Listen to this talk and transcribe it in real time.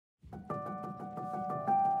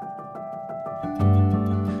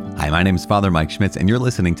my name is Father Mike Schmitz, and you're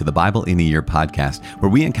listening to the Bible in a Year podcast, where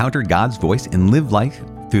we encounter God's voice and live life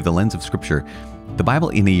through the lens of Scripture. The Bible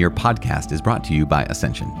in a Year podcast is brought to you by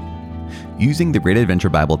Ascension. Using the Great Adventure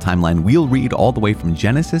Bible timeline, we'll read all the way from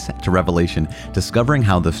Genesis to Revelation, discovering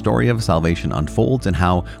how the story of salvation unfolds and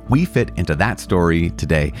how we fit into that story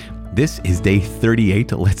today. This is day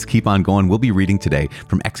 38. Let's keep on going. We'll be reading today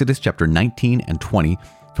from Exodus chapter 19 and 20,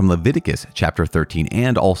 from Leviticus chapter 13,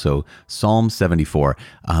 and also Psalm 74.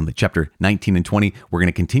 Chapter 19 and 20, we're going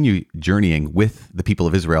to continue journeying with the people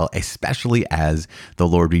of Israel, especially as the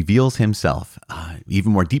Lord reveals himself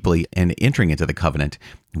even more deeply and entering into the covenant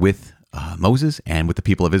with Moses and with the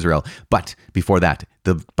people of Israel. But before that,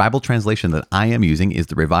 the Bible translation that I am using is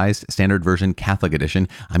the Revised Standard Version Catholic Edition.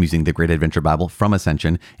 I'm using the Great Adventure Bible from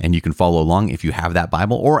Ascension, and you can follow along if you have that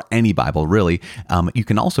Bible, or any Bible really. You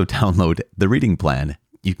can also download the reading plan.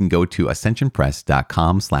 You can go to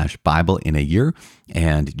ascensionpress.com/Bible in a year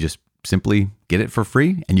and just simply get it for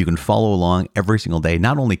free, and you can follow along every single day.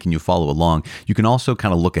 Not only can you follow along, you can also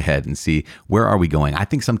kind of look ahead and see, where are we going? I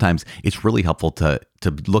think sometimes it's really helpful to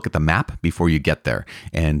look at the map before you get there.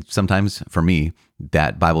 And sometimes for me,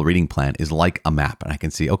 that Bible reading plan is like a map, and I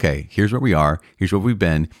can see, okay, here's where we are, here's where we've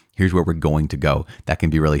been, here's where we're going to go. That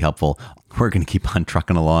can be really helpful. We're going to keep on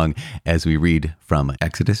trucking along as we read from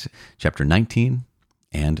Exodus chapter 19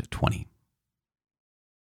 and 20.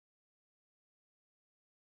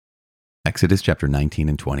 Exodus chapter 19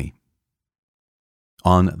 and 20.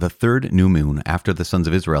 On the third new moon, after the sons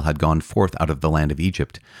of Israel had gone forth out of the land of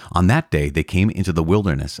Egypt, on that day they came into the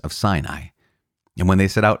wilderness of Sinai. And when they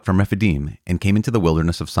set out from Rephidim and came into the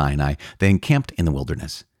wilderness of Sinai, they encamped in the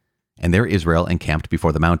wilderness. And there Israel encamped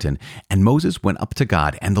before the mountain. And Moses went up to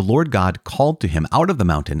God, and the Lord God called to him out of the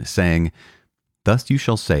mountain, saying, Thus you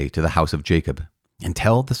shall say to the house of Jacob, and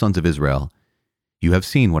tell the sons of Israel, You have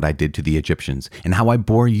seen what I did to the Egyptians, and how I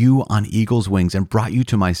bore you on eagle's wings and brought you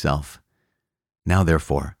to myself. Now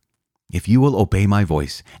therefore, if you will obey my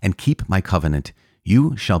voice and keep my covenant,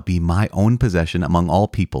 you shall be my own possession among all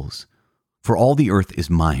peoples. For all the earth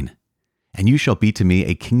is mine, and you shall be to me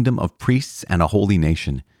a kingdom of priests and a holy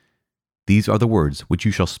nation. These are the words which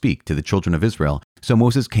you shall speak to the children of Israel. So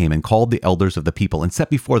Moses came and called the elders of the people and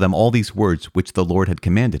set before them all these words which the Lord had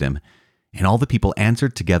commanded him. And all the people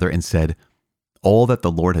answered together and said, All that the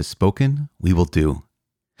Lord has spoken, we will do.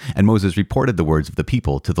 And Moses reported the words of the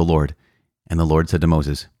people to the Lord. And the Lord said to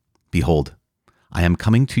Moses, Behold, I am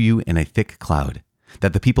coming to you in a thick cloud,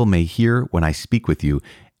 that the people may hear when I speak with you,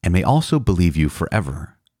 and may also believe you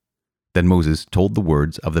forever. Then Moses told the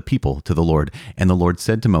words of the people to the Lord. And the Lord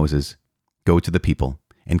said to Moses, Go to the people,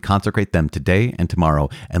 and consecrate them today and tomorrow,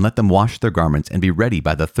 and let them wash their garments, and be ready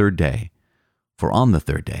by the third day. For on the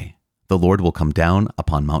third day the Lord will come down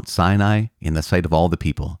upon Mount Sinai in the sight of all the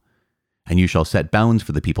people. And you shall set bounds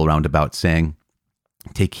for the people round about, saying,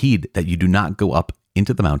 Take heed that you do not go up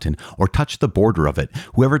into the mountain, or touch the border of it.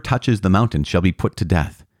 Whoever touches the mountain shall be put to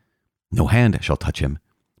death. No hand shall touch him,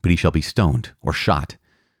 but he shall be stoned or shot.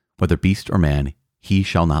 Whether beast or man, he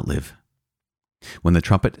shall not live. When the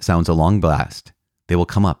trumpet sounds a long blast, they will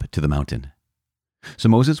come up to the mountain. So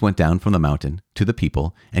Moses went down from the mountain to the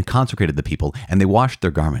people and consecrated the people, and they washed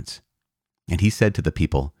their garments. And he said to the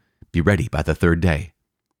people, Be ready by the third day.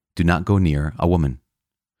 Do not go near a woman.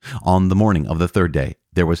 On the morning of the third day,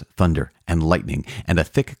 there was thunder and lightning and a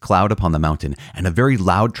thick cloud upon the mountain and a very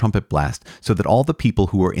loud trumpet blast, so that all the people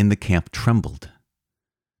who were in the camp trembled.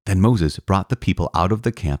 Then Moses brought the people out of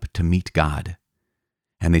the camp to meet God.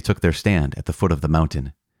 And they took their stand at the foot of the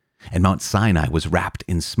mountain. And Mount Sinai was wrapped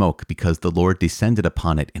in smoke, because the Lord descended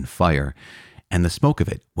upon it in fire, and the smoke of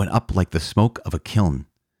it went up like the smoke of a kiln.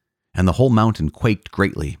 And the whole mountain quaked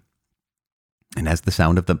greatly. And as the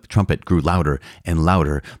sound of the trumpet grew louder and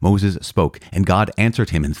louder, Moses spoke, and God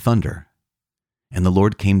answered him in thunder. And the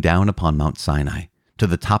Lord came down upon Mount Sinai, to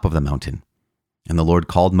the top of the mountain. And the Lord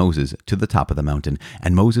called Moses to the top of the mountain,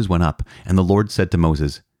 and Moses went up, and the Lord said to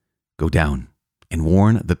Moses, Go down, and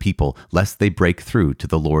warn the people, lest they break through to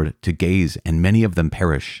the Lord to gaze, and many of them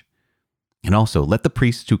perish. And also let the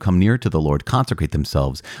priests who come near to the Lord consecrate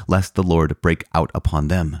themselves, lest the Lord break out upon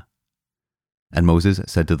them. And Moses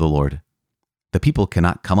said to the Lord, The people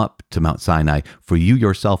cannot come up to Mount Sinai, for you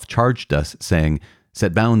yourself charged us, saying,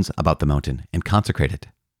 Set bounds about the mountain, and consecrate it.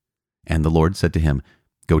 And the Lord said to him,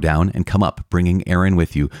 Go down and come up, bringing Aaron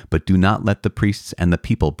with you, but do not let the priests and the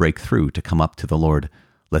people break through to come up to the Lord,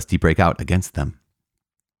 lest he break out against them.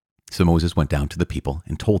 So Moses went down to the people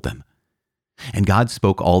and told them. And God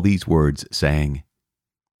spoke all these words, saying,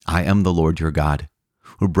 I am the Lord your God,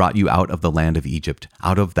 who brought you out of the land of Egypt,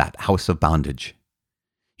 out of that house of bondage.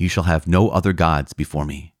 You shall have no other gods before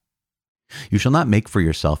me. You shall not make for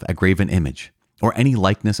yourself a graven image, or any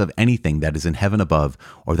likeness of anything that is in heaven above,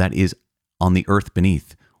 or that is on the earth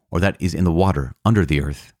beneath, or that is in the water under the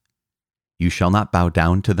earth. You shall not bow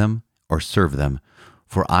down to them or serve them,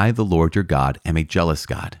 for I, the Lord your God, am a jealous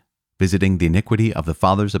God, visiting the iniquity of the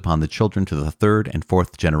fathers upon the children to the third and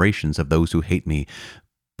fourth generations of those who hate me,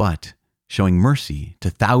 but showing mercy to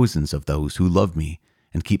thousands of those who love me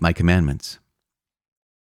and keep my commandments.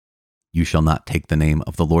 You shall not take the name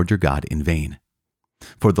of the Lord your God in vain,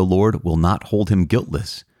 for the Lord will not hold him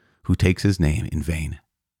guiltless who takes his name in vain.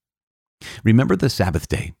 Remember the Sabbath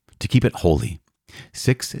day, to keep it holy.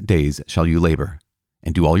 6 days shall you labor,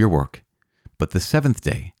 and do all your work, but the seventh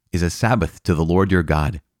day is a Sabbath to the Lord your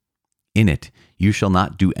God. In it you shall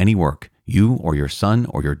not do any work, you or your son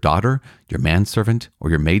or your daughter, your manservant or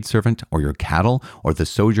your maidservant, or your cattle, or the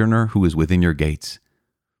sojourner who is within your gates.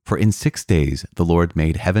 For in 6 days the Lord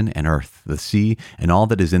made heaven and earth, the sea, and all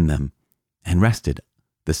that is in them, and rested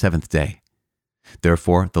the seventh day.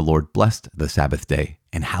 Therefore the Lord blessed the Sabbath day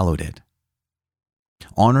and hallowed it.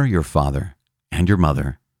 Honor your father and your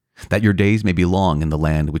mother, that your days may be long in the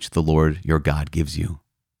land which the Lord your God gives you.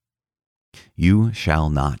 You shall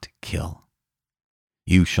not kill.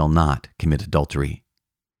 You shall not commit adultery.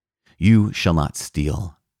 You shall not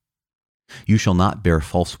steal. You shall not bear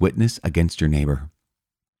false witness against your neighbor.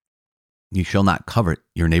 You shall not covet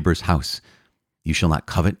your neighbor's house. You shall not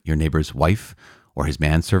covet your neighbor's wife, or his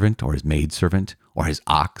manservant, or his maidservant, or his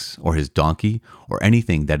ox, or his donkey, or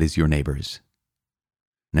anything that is your neighbor's.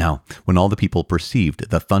 Now, when all the people perceived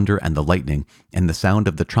the thunder and the lightning, and the sound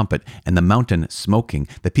of the trumpet, and the mountain smoking,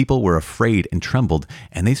 the people were afraid and trembled,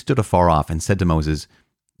 and they stood afar off and said to Moses,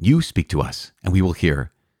 You speak to us, and we will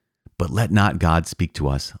hear. But let not God speak to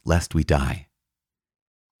us, lest we die.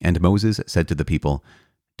 And Moses said to the people,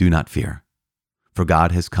 Do not fear, for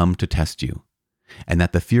God has come to test you, and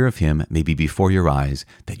that the fear of him may be before your eyes,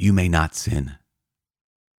 that you may not sin.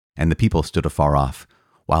 And the people stood afar off,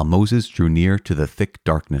 while Moses drew near to the thick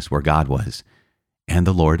darkness where God was. And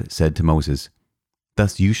the Lord said to Moses,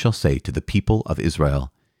 Thus you shall say to the people of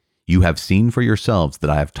Israel, You have seen for yourselves that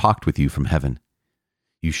I have talked with you from heaven.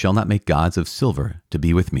 You shall not make gods of silver to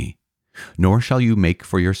be with me, nor shall you make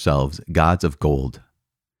for yourselves gods of gold.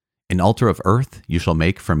 An altar of earth you shall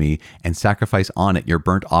make for me, and sacrifice on it your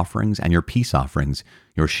burnt offerings and your peace offerings,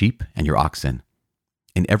 your sheep and your oxen.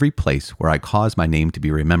 In every place where I cause my name to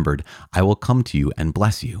be remembered, I will come to you and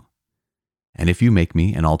bless you. And if you make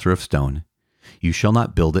me an altar of stone, you shall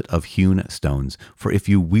not build it of hewn stones, for if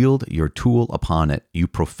you wield your tool upon it, you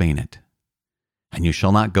profane it. And you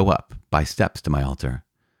shall not go up by steps to my altar,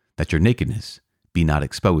 that your nakedness be not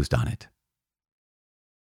exposed on it.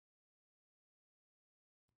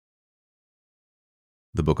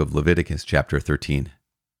 The book of Leviticus, chapter 13.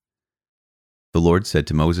 The Lord said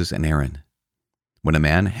to Moses and Aaron, When a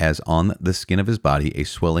man has on the skin of his body a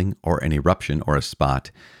swelling or an eruption or a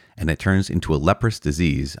spot, and it turns into a leprous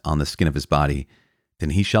disease on the skin of his body, then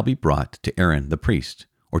he shall be brought to Aaron the priest,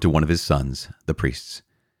 or to one of his sons, the priests.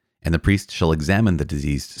 And the priest shall examine the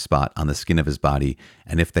diseased spot on the skin of his body,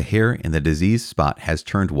 and if the hair in the diseased spot has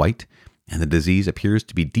turned white, and the disease appears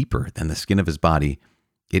to be deeper than the skin of his body,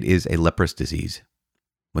 it is a leprous disease.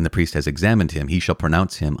 When the priest has examined him, he shall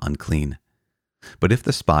pronounce him unclean. But if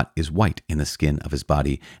the spot is white in the skin of his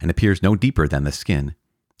body, and appears no deeper than the skin,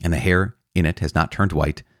 and the hair in it has not turned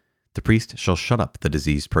white, the priest shall shut up the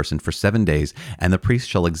diseased person for 7 days, and the priest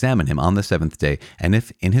shall examine him on the 7th day, and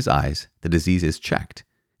if in his eyes the disease is checked,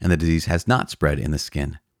 and the disease has not spread in the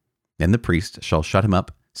skin, then the priest shall shut him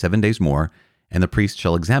up 7 days more, and the priest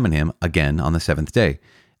shall examine him again on the 7th day,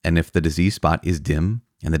 and if the diseased spot is dim,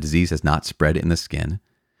 and the disease has not spread in the skin,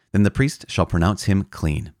 then the priest shall pronounce him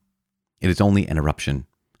clean. It is only an eruption,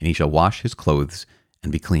 and he shall wash his clothes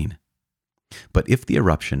and be clean. But if the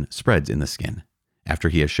eruption spreads in the skin, after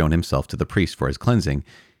he has shown himself to the priest for his cleansing,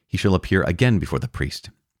 he shall appear again before the priest.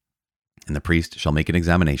 And the priest shall make an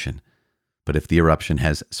examination. But if the eruption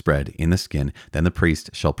has spread in the skin, then the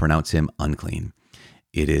priest shall pronounce him unclean.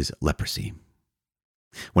 It is leprosy.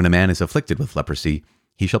 When a man is afflicted with leprosy,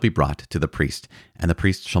 he shall be brought to the priest, and the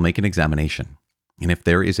priest shall make an examination. And if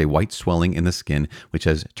there is a white swelling in the skin, which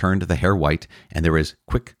has turned the hair white, and there is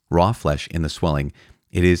quick raw flesh in the swelling,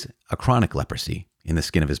 it is a chronic leprosy in the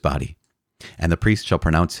skin of his body. And the priest shall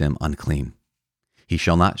pronounce him unclean. He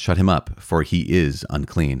shall not shut him up, for he is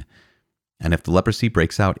unclean. And if the leprosy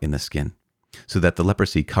breaks out in the skin, so that the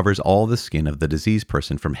leprosy covers all the skin of the diseased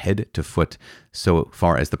person from head to foot, so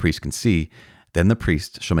far as the priest can see, then the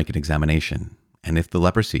priest shall make an examination. And if the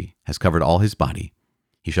leprosy has covered all his body,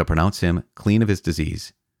 he shall pronounce him clean of his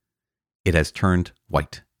disease. It has turned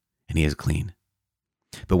white, and he is clean.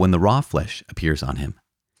 But when the raw flesh appears on him,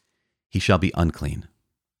 he shall be unclean.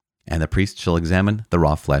 And the priest shall examine the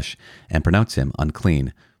raw flesh and pronounce him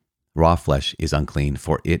unclean. Raw flesh is unclean,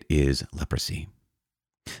 for it is leprosy.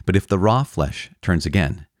 But if the raw flesh turns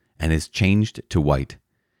again and is changed to white,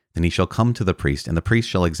 then he shall come to the priest, and the priest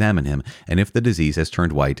shall examine him. And if the disease has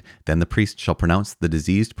turned white, then the priest shall pronounce the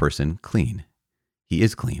diseased person clean. He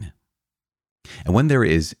is clean. And when there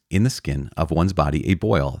is in the skin of one's body a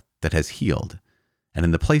boil that has healed, and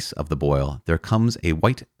in the place of the boil there comes a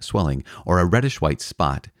white swelling or a reddish-white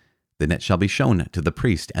spot, then it shall be shown to the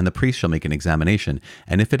priest, and the priest shall make an examination.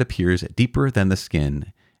 And if it appears deeper than the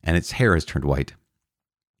skin, and its hair has turned white,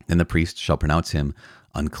 then the priest shall pronounce him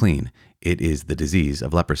unclean. It is the disease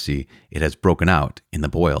of leprosy. It has broken out in the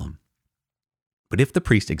boil. But if the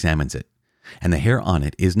priest examines it, and the hair on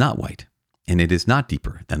it is not white, and it is not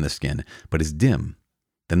deeper than the skin, but is dim,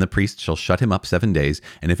 then the priest shall shut him up 7 days,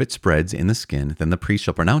 and if it spreads in the skin, then the priest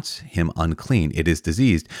shall pronounce him unclean. It is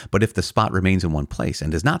diseased. But if the spot remains in one place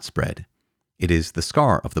and does not spread, it is the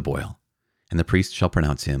scar of the boil, and the priest shall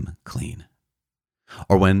pronounce him clean.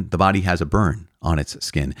 Or when the body has a burn on its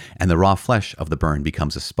skin, and the raw flesh of the burn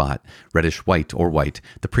becomes a spot, reddish white or white,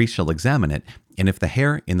 the priest shall examine it, and if the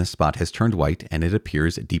hair in the spot has turned white, and it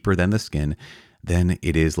appears deeper than the skin, then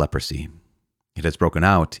it is leprosy. It has broken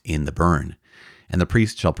out in the burn, and the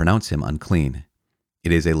priest shall pronounce him unclean.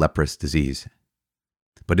 It is a leprous disease.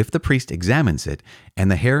 But if the priest examines it, and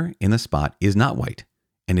the hair in the spot is not white,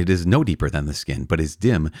 and it is no deeper than the skin, but is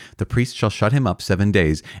dim, the priest shall shut him up 7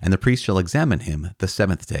 days, and the priest shall examine him the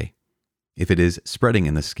 7th day. If it is spreading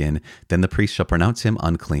in the skin, then the priest shall pronounce him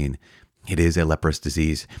unclean. It is a leprous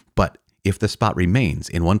disease. But if the spot remains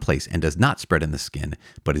in one place and does not spread in the skin,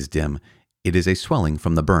 but is dim, it is a swelling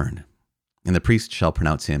from the burn. And the priest shall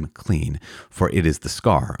pronounce him clean, for it is the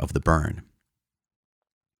scar of the burn.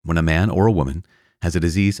 When a man or a woman has a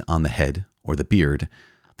disease on the head or the beard,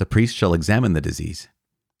 the priest shall examine the disease.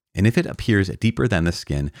 And if it appears deeper than the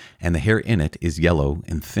skin, and the hair in it is yellow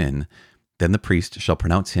and thin, then the priest shall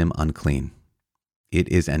pronounce him unclean. It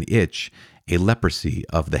is an itch, a leprosy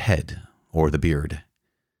of the head or the beard.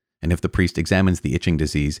 And if the priest examines the itching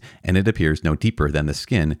disease, and it appears no deeper than the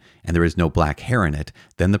skin, and there is no black hair in it,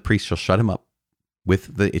 then the priest shall shut him up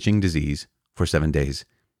with the itching disease for 7 days.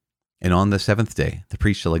 And on the 7th day the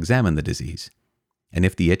priest shall examine the disease. And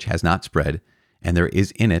if the itch has not spread, and there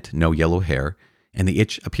is in it no yellow hair, and the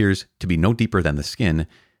itch appears to be no deeper than the skin,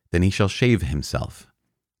 then he shall shave himself.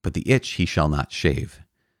 But the itch he shall not shave.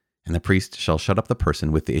 And the priest shall shut up the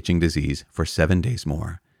person with the itching disease for 7 days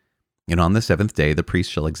more. And on the 7th day the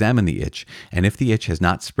priest shall examine the itch, and if the itch has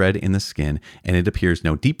not spread in the skin, and it appears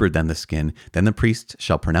no deeper than the skin, then the priest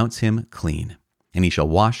shall pronounce him clean, and he shall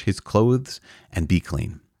wash his clothes and be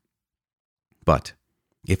clean. But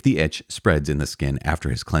if the itch spreads in the skin after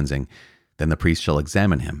his cleansing, then the priest shall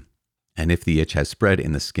examine him, and if the itch has spread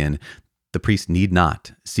in the skin, the priest need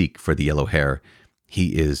not seek for the yellow hair.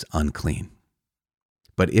 He is unclean.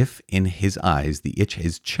 But if in his eyes the itch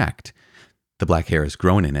is checked, the black hair has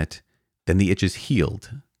grown in it, then the itch is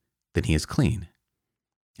healed, then he is clean,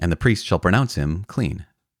 and the priest shall pronounce him clean.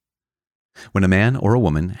 When a man or a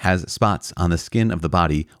woman has spots on the skin of the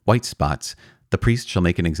body, white spots, the priest shall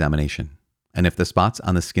make an examination. And if the spots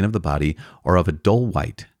on the skin of the body are of a dull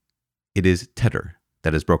white, it is tetter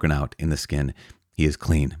that is broken out in the skin. He is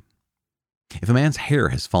clean. If a man's hair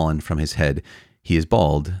has fallen from his head, he is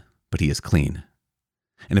bald, but he is clean.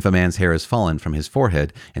 And if a man's hair has fallen from his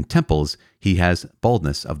forehead and temples, he has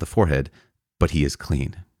baldness of the forehead, but he is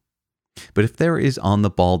clean. But if there is on the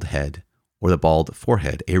bald head or the bald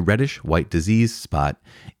forehead a reddish-white disease spot,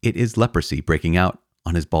 it is leprosy breaking out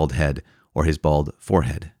on his bald head or his bald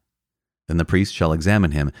forehead. Then the priest shall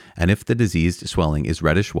examine him, and if the diseased swelling is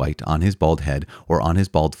reddish-white on his bald head or on his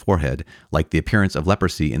bald forehead, like the appearance of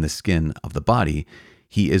leprosy in the skin of the body,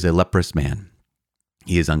 he is a leprous man.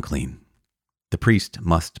 He is unclean. The priest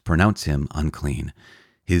must pronounce him unclean.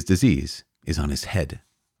 His disease is on his head.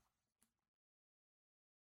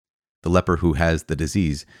 The leper who has the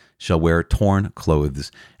disease shall wear torn clothes,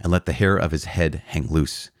 and let the hair of his head hang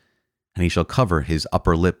loose. And he shall cover his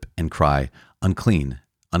upper lip and cry, "Unclean,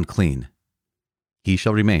 unclean." He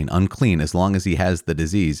shall remain unclean as long as he has the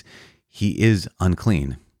disease. He is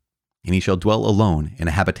unclean, and he shall dwell alone in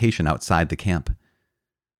a habitation outside the camp.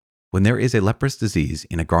 When there is a leprous disease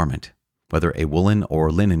in a garment, whether a woolen or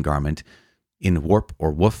linen garment, in warp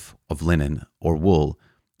or woof of linen or wool,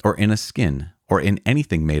 or in a skin, or in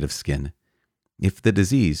anything made of skin, if the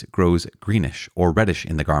disease grows greenish or reddish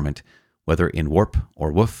in the garment, whether in warp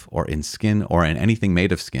or woof, or in skin, or in anything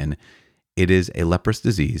made of skin, it is a leprous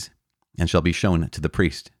disease, and shall be shown to the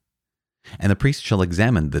priest. And the priest shall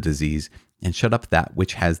examine the disease, and shut up that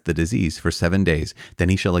which has the disease for 7 days. Then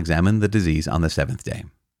he shall examine the disease on the 7th day.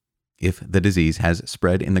 If the disease has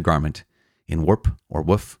spread in the garment, in warp or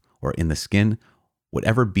woof, or in the skin,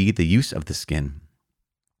 whatever be the use of the skin,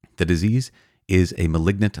 the disease is a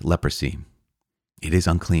malignant leprosy. It is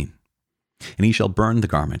unclean. And he shall burn the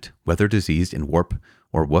garment, whether diseased in warp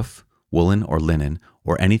or woof, woolen or linen,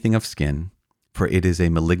 or anything of skin, for it is a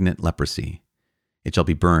malignant leprosy. It shall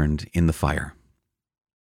be burned in the fire.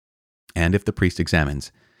 And if the priest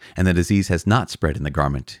examines, and the disease has not spread in the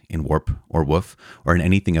garment, in warp or woof, or in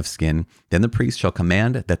anything of skin, then the priest shall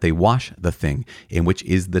command that they wash the thing in which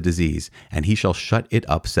is the disease, and he shall shut it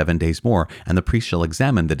up 7 days more, and the priest shall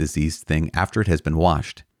examine the diseased thing after it has been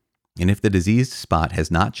washed. And if the diseased spot has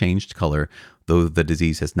not changed color, though the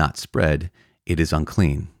disease has not spread, it is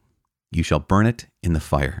unclean. You shall burn it in the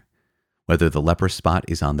fire, whether the leprous spot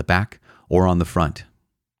is on the back or on the front.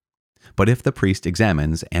 But if the priest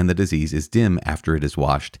examines, and the disease is dim after it is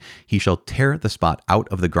washed, he shall tear the spot out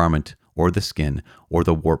of the garment, or the skin, or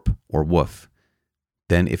the warp or woof.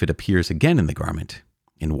 Then if it appears again in the garment,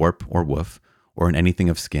 in warp or woof, or in anything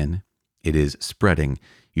of skin, it is spreading,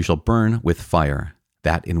 you shall burn with fire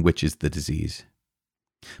that in which is the disease.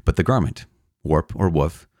 But the garment, warp or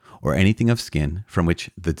woof, or anything of skin from which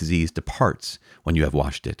the disease departs when you have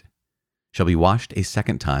washed it, shall be washed a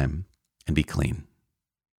second time and be clean.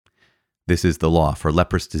 This is the law for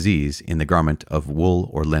leprous disease in the garment of wool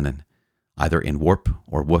or linen, either in warp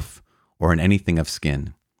or woof, or in anything of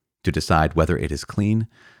skin, to decide whether it is clean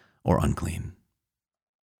or unclean.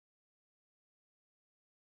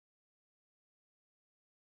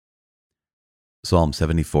 Psalm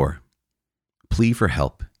 74. Plea for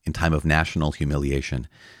help in time of national humiliation,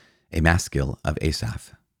 a maskil of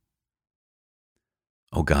Asaph.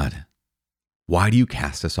 O God, why do you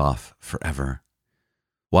cast us off forever?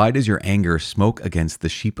 Why does your anger smoke against the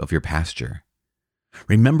sheep of your pasture?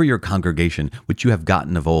 Remember your congregation, which you have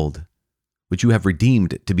gotten of old, which you have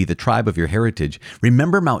redeemed to be the tribe of your heritage.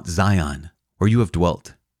 Remember Mount Zion, where you have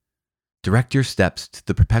dwelt. Direct your steps to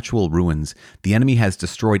the perpetual ruins. The enemy has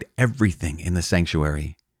destroyed everything in the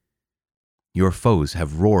sanctuary. Your foes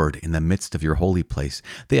have roared in the midst of your holy place.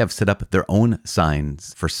 They have set up their own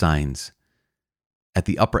signs for signs. At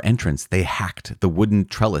the upper entrance, they hacked the wooden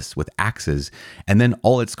trellis with axes, and then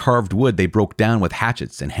all its carved wood they broke down with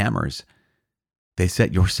hatchets and hammers. They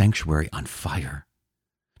set your sanctuary on fire.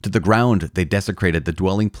 To the ground they desecrated the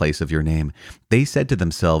dwelling place of your name. They said to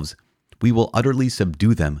themselves, we will utterly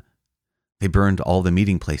subdue them. They burned all the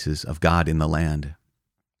meeting places of God in the land.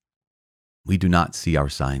 We do not see our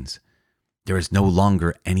signs. There is no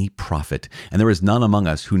longer any prophet, and there is none among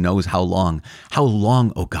us who knows how long. How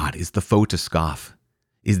long, O God, is the foe to scoff?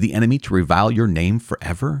 Is the enemy to revile your name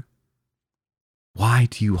forever? Why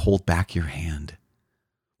do you hold back your hand?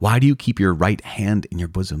 Why do you keep your right hand in your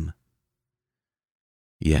bosom?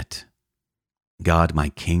 Yet, God my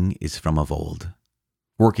King is from of old,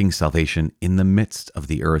 working salvation in the midst of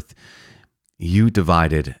the earth. You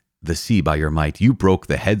divided the sea by your might. You broke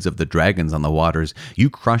the heads of the dragons on the waters.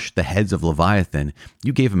 You crushed the heads of Leviathan.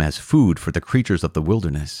 You gave him as food for the creatures of the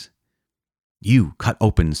wilderness. You cut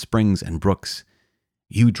open springs and brooks.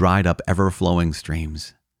 You dried up ever-flowing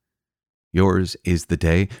streams. Yours is the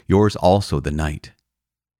day, yours also the night.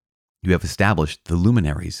 You have established the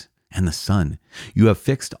luminaries and the sun. You have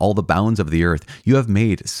fixed all the bounds of the earth. You have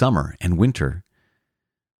made summer and winter.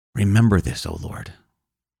 Remember this, O Lord,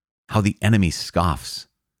 how the enemy scoffs,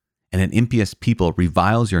 and an impious people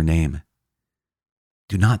reviles your name.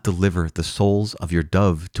 Do not deliver the souls of your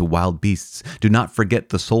dove to wild beasts. Do not forget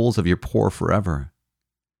the souls of your poor forever.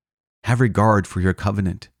 Have regard for your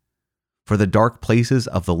covenant, for the dark places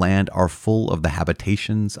of the land are full of the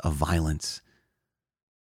habitations of violence.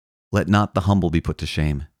 Let not the humble be put to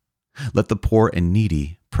shame. Let the poor and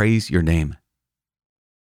needy praise your name.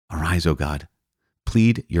 Arise, O God,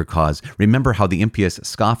 plead your cause. Remember how the impious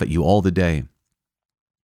scoff at you all the day.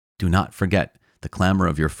 Do not forget the clamor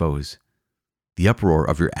of your foes, the uproar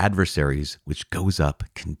of your adversaries, which goes up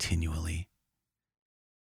continually.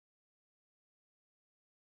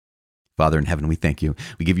 Father in heaven, we thank you.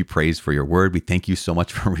 We give you praise for your word. We thank you so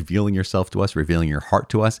much for revealing yourself to us, revealing your heart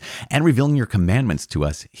to us, and revealing your commandments to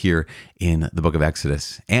us here in the book of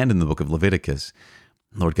Exodus and in the book of Leviticus.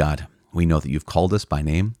 Lord God, we know that you've called us by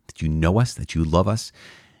name, that you know us, that you love us,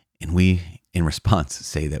 and we, in response,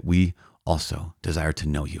 say that we also desire to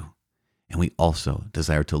know you, and we also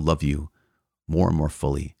desire to love you more and more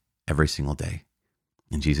fully every single day.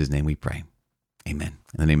 In Jesus' name we pray. Amen.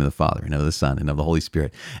 In the name of the Father, and of the Son, and of the Holy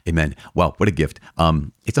Spirit. Amen. Wow, what a gift.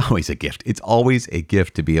 It's always a gift. It's always a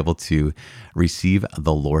gift to be able to receive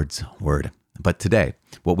the Lord's word. But today,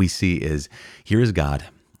 what we see is here is God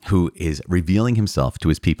who is revealing himself to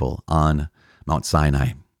his people on Mount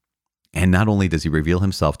Sinai. And not only does he reveal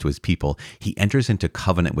himself to his people, he enters into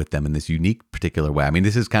covenant with them in this unique particular way. I mean,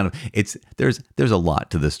 this is kind of, there's a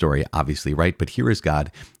lot to the story, obviously, right? But here is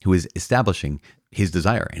God who is establishing his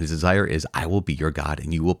desire. And his desire is, I will be your God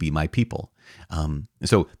and you will be my people.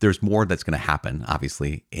 So there's more that's going to happen,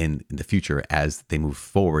 obviously, in the future as they move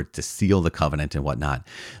forward to seal the covenant and whatnot.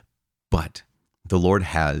 But the Lord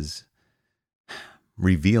has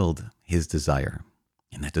revealed his desire,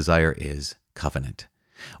 and that desire is covenant.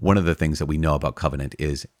 One of the things that we know about covenant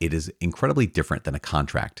is it is incredibly different than a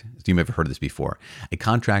contract. You may have heard of this before. A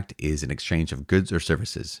contract is an exchange of goods or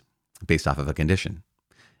services based off of a condition.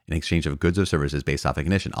 An exchange of goods or services based off a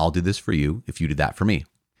condition. I'll do this for you if you do that for me.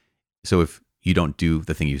 So if you don't do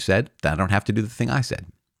the thing you said, then I don't have to do the thing I said.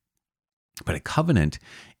 But a covenant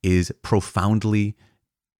is profoundly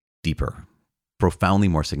deeper, profoundly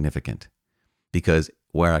more significant, because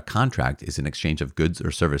where a contract is an exchange of goods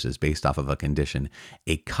or services based off of a condition,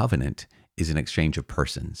 a covenant is an exchange of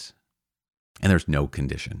persons. And there's no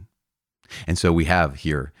condition. And so we have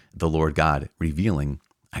here the Lord God revealing,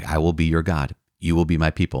 I will be your God. You will be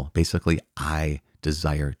my people. Basically, I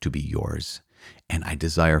desire to be yours. And I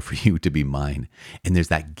desire for you to be mine. And there's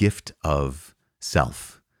that gift of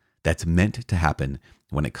self that's meant to happen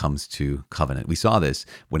when it comes to covenant. We saw this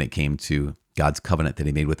when it came to God's covenant that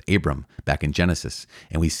he made with Abram back in Genesis.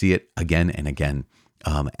 And we see it again and again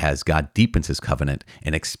as God deepens his covenant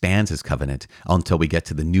and expands his covenant until we get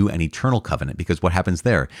to the new and eternal covenant. Because what happens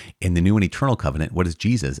there in the new and eternal covenant, what does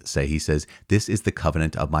Jesus say? He says, this is the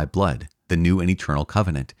covenant of my blood, the new and eternal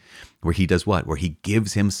covenant, where he does what? Where he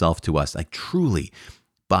gives himself to us, like truly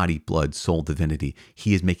body, blood, soul, divinity.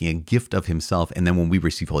 He is making a gift of himself. And then when we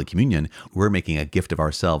receive Holy Communion, we're making a gift of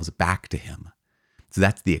ourselves back to him. So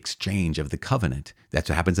that's the exchange of the covenant. That's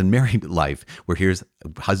what happens in married life, where here's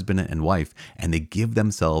husband and wife, and they give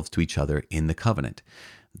themselves to each other in the covenant,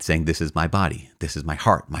 saying, this is my body, this is my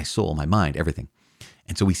heart, my soul, my mind, everything.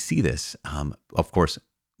 And so we see this, of course,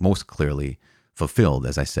 most clearly fulfilled,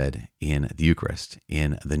 as I said, in the Eucharist,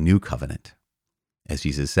 in the new covenant. As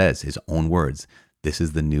Jesus says, his own words, this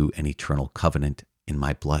is the new and eternal covenant in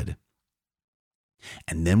my blood.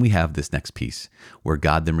 And then we have this next piece where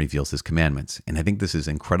God then reveals his commandments. And I think this is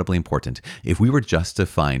incredibly important. If we were just to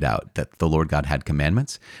find out that the Lord God had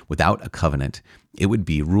commandments without a covenant, it would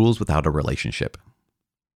be rules without a relationship.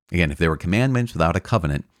 Again, if there were commandments without a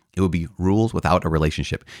covenant, it would be rules without a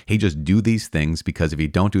relationship. Hey, just do these things, because if you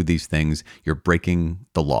don't do these things, you're breaking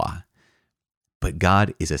the law. But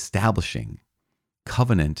God is establishing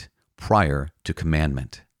covenant prior to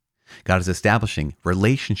commandment. God is establishing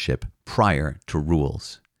relationship prior to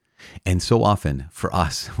rules. And so often for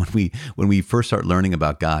us, when we first start learning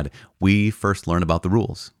about God, we first learn about the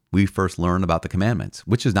rules. We first learn about the commandments,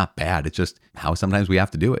 which is not bad. It's just how sometimes we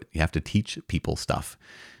have to do it. You have to teach people stuff.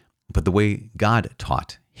 But the way God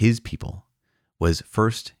taught his people was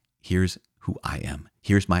first, here's who I am.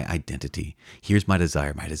 Here's my identity. Here's my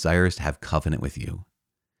desire. My desire is to have covenant with you.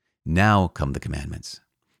 Now come the commandments.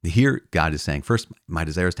 Here, God is saying, first, my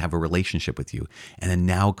desire is to have a relationship with you. And then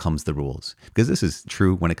now comes the rules. Because this is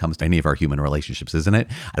true when it comes to any of our human relationships, isn't it?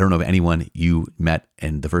 I don't know of anyone you met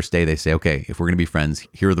and the first day they say, okay, if we're going to be friends,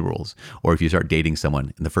 here are the rules. Or if you start dating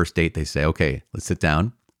someone and the first date, they say, okay, let's sit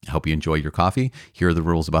down. I hope you enjoy your coffee. Here are the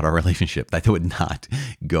rules about our relationship. That would not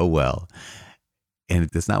go well. And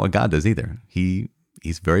that's not what God does either. He's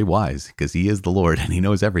very wise because he is the Lord and he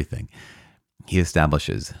knows everything. He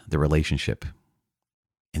establishes the relationship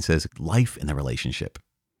and says life in the relationship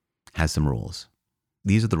has some rules.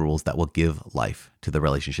 These are the rules that will give life to the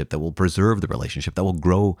relationship, that will preserve the relationship, that will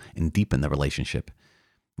grow and deepen the relationship.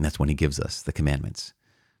 And that's when he gives us the commandments.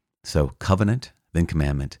 So covenant, then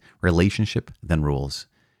commandment, relationship, then rules.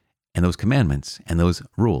 And those commandments and those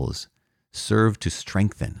rules serve to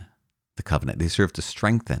strengthen the covenant. They serve to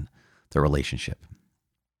strengthen the relationship.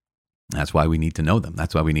 That's why we need to know them.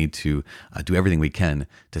 That's why we need to do everything we can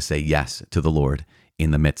to say yes to the Lord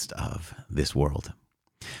in the midst of this world.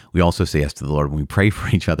 We also say yes to the Lord when we pray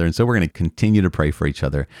for each other. And so we're going to continue to pray for each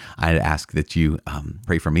other. I'd ask that you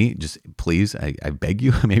pray for me. Just please, I beg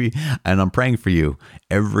you, maybe. And I'm praying for you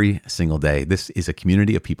every single day. This is a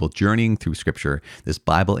community of people journeying through Scripture. This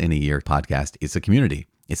Bible in a Year podcast is a community.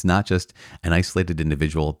 It's not just an isolated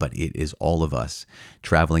individual, but it is all of us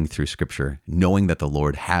traveling through Scripture, knowing that the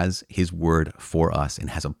Lord has His word for us and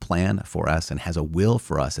has a plan for us and has a will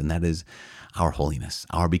for us. And that is our holiness,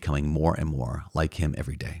 our becoming more and more like Him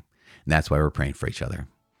every day. And that's why we're praying for each other.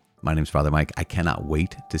 My name is Father Mike. I cannot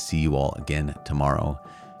wait to see you all again tomorrow.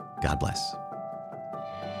 God bless.